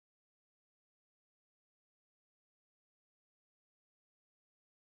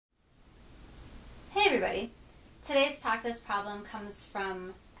everybody. Today's practice problem comes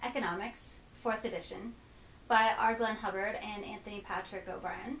from Economics, 4th edition, by R. Glenn Hubbard and Anthony Patrick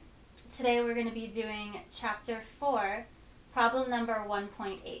O'Brien. Today we're going to be doing Chapter 4, problem number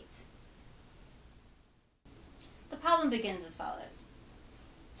 1.8. The problem begins as follows.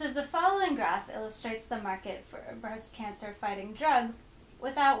 It says the following graph illustrates the market for a breast cancer fighting drug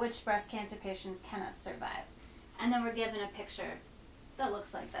without which breast cancer patients cannot survive. And then we're given a picture that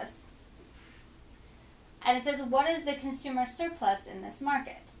looks like this. And it says, what is the consumer surplus in this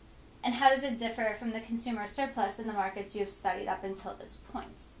market? And how does it differ from the consumer surplus in the markets you have studied up until this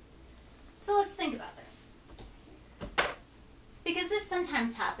point? So let's think about this. Because this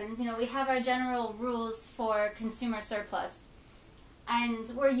sometimes happens, we have our general rules for consumer surplus,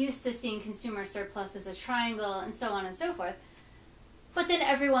 and we're used to seeing consumer surplus as a triangle and so on and so forth. But then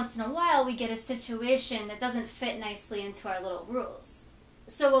every once in a while we get a situation that doesn't fit nicely into our little rules.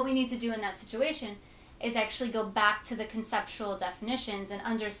 So what we need to do in that situation is actually go back to the conceptual definitions and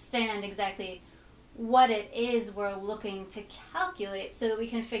understand exactly what it is we're looking to calculate so that we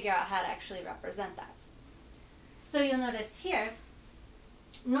can figure out how to actually represent that. So you'll notice here,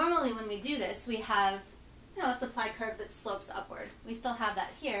 normally when we do this, we have a supply curve that slopes upward. We still have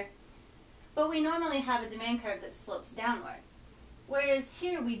that here, but we normally have a demand curve that slopes downward. Whereas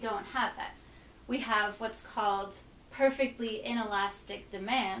here we don't have that. We have what's called perfectly inelastic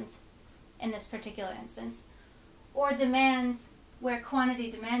demand in this particular instance, or demand where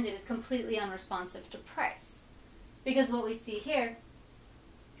quantity demanded is completely unresponsive to price. Because what we see here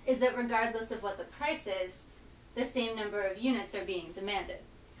is that regardless of what the price is, the same number of units are being demanded.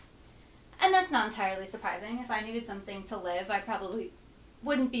 And that's not entirely surprising. If I needed something to live, I probably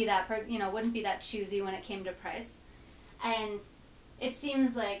wouldn't be that choosy when it came to price. And it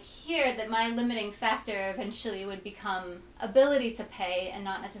seems like here that my limiting factor eventually would become ability to pay and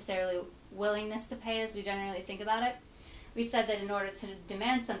not necessarily willingness to pay as we generally think about it. We said that in order to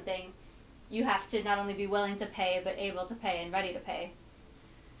demand something, you have to not only be willing to pay, but able to pay and ready to pay.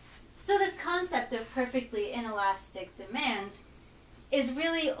 So this concept of perfectly inelastic demand is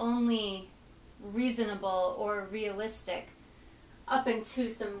really only reasonable or realistic up until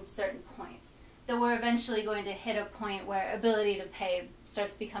some certain point. That we're eventually going to hit a point where ability to pay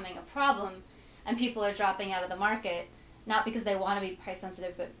starts becoming a problem and people are dropping out of the market, not because they want to be price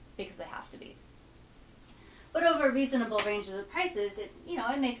sensitive, but because they have to be. But over reasonable ranges of prices, it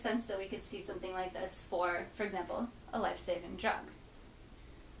makes sense that we could see something like this for example, a life-saving drug.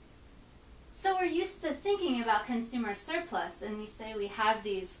 So we're used to thinking about consumer surplus, and we say we have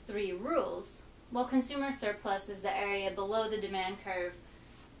these three rules. Well, consumer surplus is the area below the demand curve,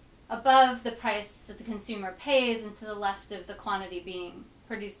 above the price that the consumer pays, and to the left of the quantity being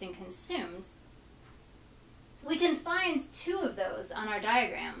produced and consumed. We can find two of those on our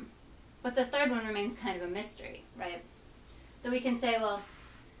diagram, but the third one remains kind of a mystery, right? That we can say, well,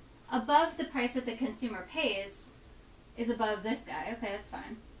 above the price that the consumer pays is above this guy. Okay, that's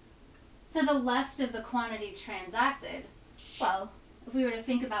fine. To the left of the quantity transacted, well, if we were to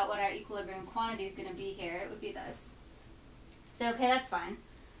think about what our equilibrium quantity is going to be here, it would be this. So, okay, that's fine.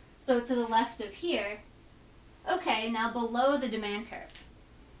 So to the left of here, okay, now below the demand curve,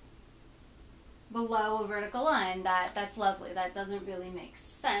 below a vertical line, that's lovely. That doesn't really make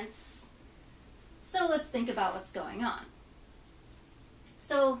sense. So let's think about what's going on.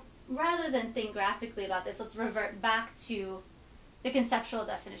 So rather than think graphically about this, let's revert back to the conceptual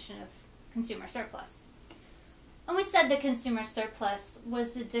definition of consumer surplus. And we said that consumer surplus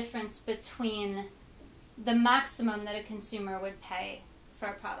was the difference between the maximum that a consumer would pay for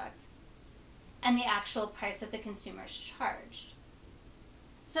a product and the actual price that the consumer is charged.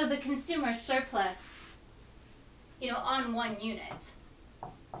 So the consumer surplus, on one unit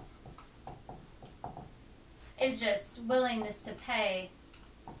is just willingness to pay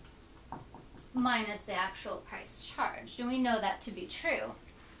minus the actual price charged. And we know that to be true.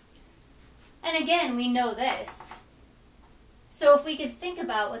 And again, we know this. So if we could think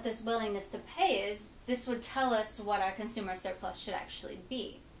about what this willingness to pay is, this would tell us what our consumer surplus should actually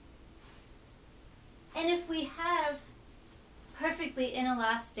be. And if we have perfectly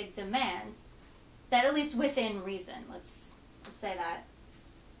inelastic demand, that at least within reason, let's say that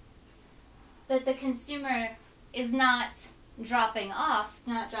the consumer is not dropping off,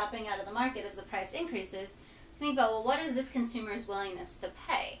 not dropping out of the market as the price increases, think about, well, what is this consumer's willingness to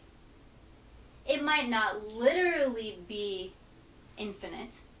pay? It might not literally be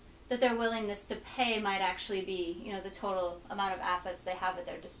infinite, that their willingness to pay might actually be, the total amount of assets they have at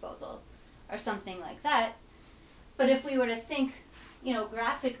their disposal, or something like that. But if we were to think,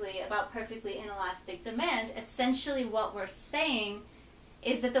 graphically about perfectly inelastic demand, essentially what we're saying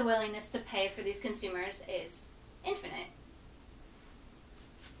is that the willingness to pay for these consumers is infinite.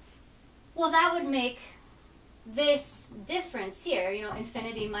 Well, that would make this difference here,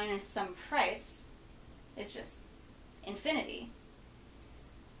 infinity minus some price, is just infinity.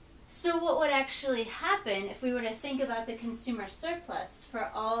 So what would actually happen if we were to think about the consumer surplus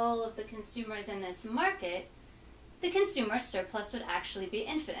for all of the consumers in this market? The consumer surplus would actually be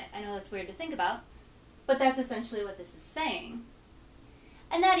infinite. I know that's weird to think about, but that's essentially what this is saying.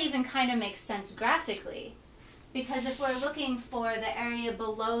 And that even kind of makes sense graphically, because if we're looking for the area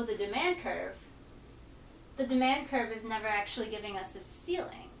below the demand curve is never actually giving us a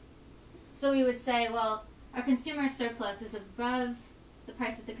ceiling. So we would say, well, our consumer surplus is above the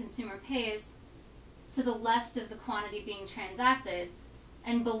price that the consumer pays to the left of the quantity being transacted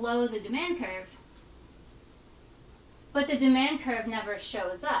and below the demand curve. But the demand curve never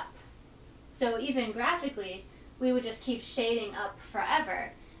shows up. So even graphically, we would just keep shading up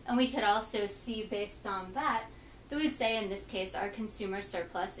forever. And we could also see based on that we'd say in this case our consumer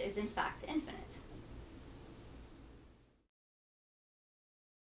surplus is in fact infinite.